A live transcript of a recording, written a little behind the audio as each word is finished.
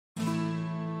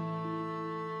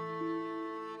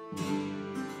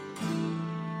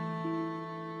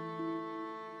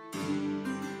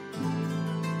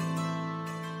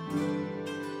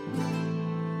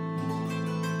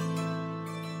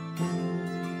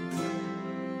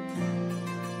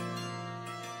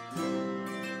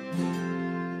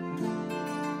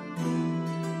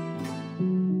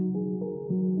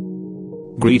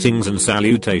Greetings and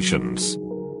salutations.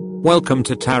 Welcome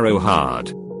to Tarot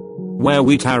Hard, where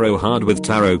we tarot hard with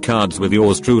tarot cards with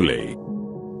yours truly,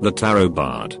 the Tarot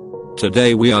Bard.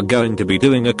 Today we are going to be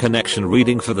doing a connection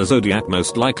reading for the zodiac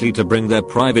most likely to bring their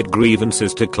private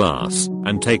grievances to class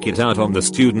and take it out on the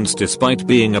students despite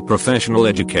being a professional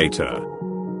educator.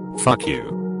 Fuck you,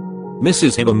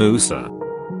 Mrs.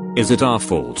 Hibamusa. Is it our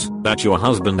fault that your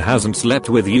husband hasn't slept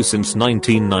with you since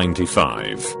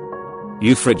 1995?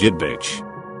 You frigid bitch.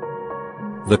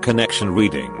 The connection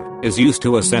reading is used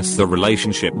to assess the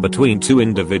relationship between two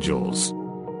individuals.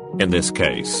 In this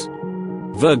case,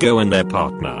 Virgo and their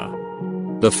partner.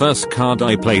 The first card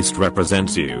I placed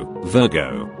represents you,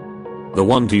 Virgo. The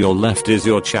one to your left is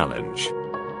your challenge.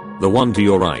 The one to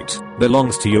your right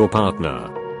belongs to your partner.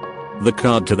 The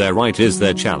card to their right is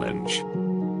their challenge.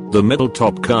 The middle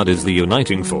top card is the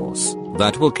uniting force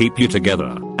that will keep you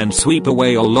together and sweep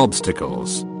away all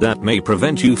obstacles that may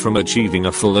prevent you from achieving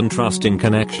a full and trusting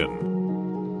connection.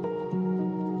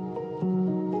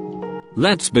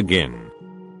 Let's begin.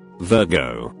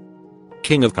 Virgo.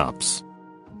 King of Cups.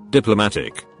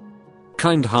 Diplomatic.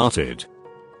 Kind-hearted.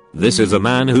 This is a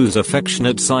man whose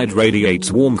affectionate side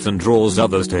radiates warmth and draws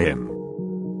others to him.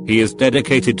 He is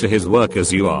dedicated to his work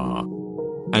as you are.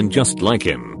 And just like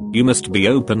him, you must be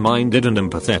open-minded and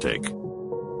empathetic.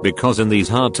 Because in these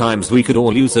hard times we could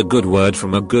all use a good word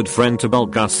from a good friend to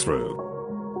bulk us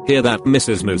through. Hear that,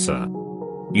 Mrs. Musa?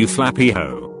 You flappy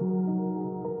hoe.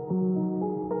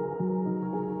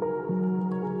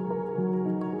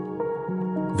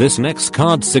 This next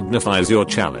card signifies your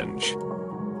challenge.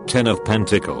 10 of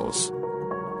Pentacles.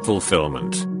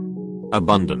 Fulfillment.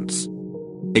 Abundance.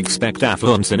 Expect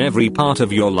affluence in every part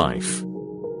of your life.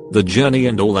 The journey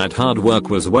and all that hard work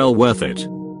was well worth it.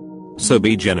 So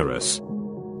be generous.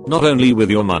 Not only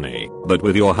with your money, but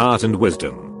with your heart and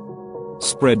wisdom.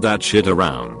 Spread that shit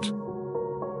around.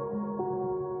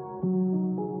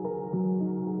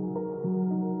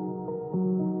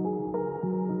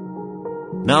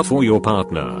 Now for your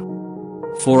partner.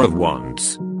 4 of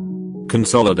Wands.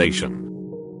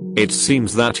 Consolidation. It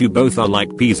seems that you both are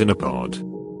like peas in a pod.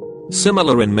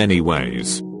 Similar in many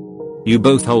ways. You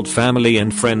both hold family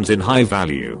and friends in high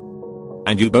value.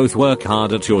 And you both work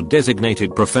hard at your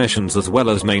designated professions as well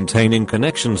as maintaining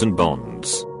connections and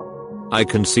bonds. I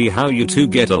can see how you two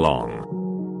get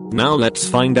along. Now let's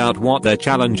find out what their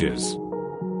challenge is.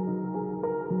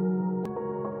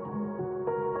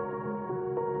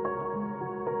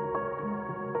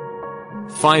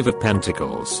 Five of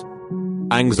Pentacles.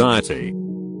 Anxiety.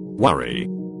 Worry.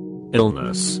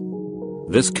 Illness.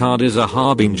 This card is a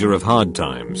harbinger of hard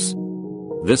times.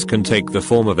 This can take the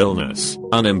form of illness,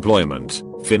 unemployment,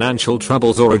 financial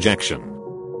troubles or rejection.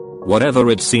 Whatever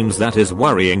it seems that is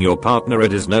worrying your partner,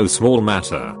 it is no small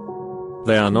matter.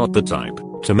 They are not the type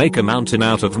to make a mountain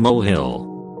out of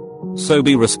molehill. So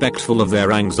be respectful of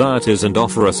their anxieties and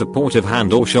offer a supportive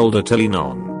hand or shoulder to lean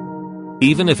on.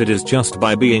 Even if it is just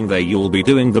by being there, you'll be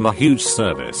doing them a huge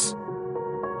service.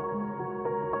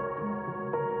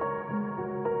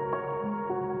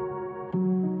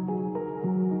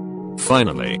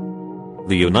 Finally,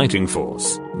 the uniting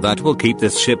force that will keep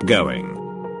this ship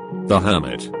going. The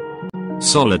Hermit.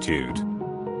 Solitude.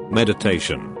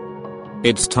 Meditation.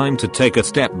 It's time to take a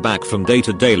step back from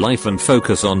day-to-day life and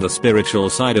focus on the spiritual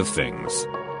side of things.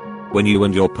 When you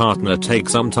and your partner take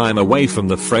some time away from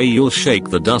the fray, you'll shake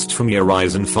the dust from your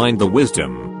eyes and find the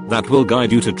wisdom that will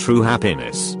guide you to true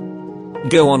happiness.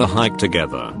 Go on a hike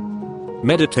together.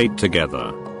 Meditate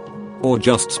together. Or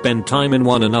just spend time in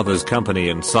one another's company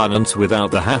in silence without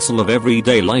the hassle of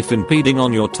everyday life impeding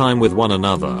on your time with one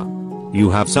another. You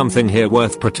have something here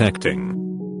worth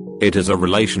protecting. It is a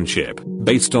relationship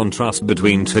based on trust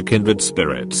between two kindred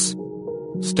spirits.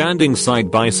 Standing side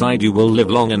by side, you will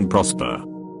live long and prosper.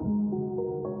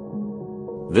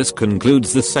 This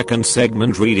concludes the second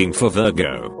segment reading for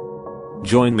Virgo.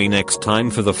 Join me next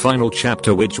time for the final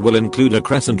chapter, which will include a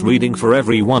crescent reading for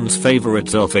everyone's favorite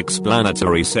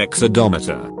self-explanatory sex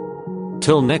odometer.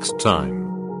 Till next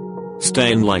time,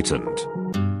 stay enlightened.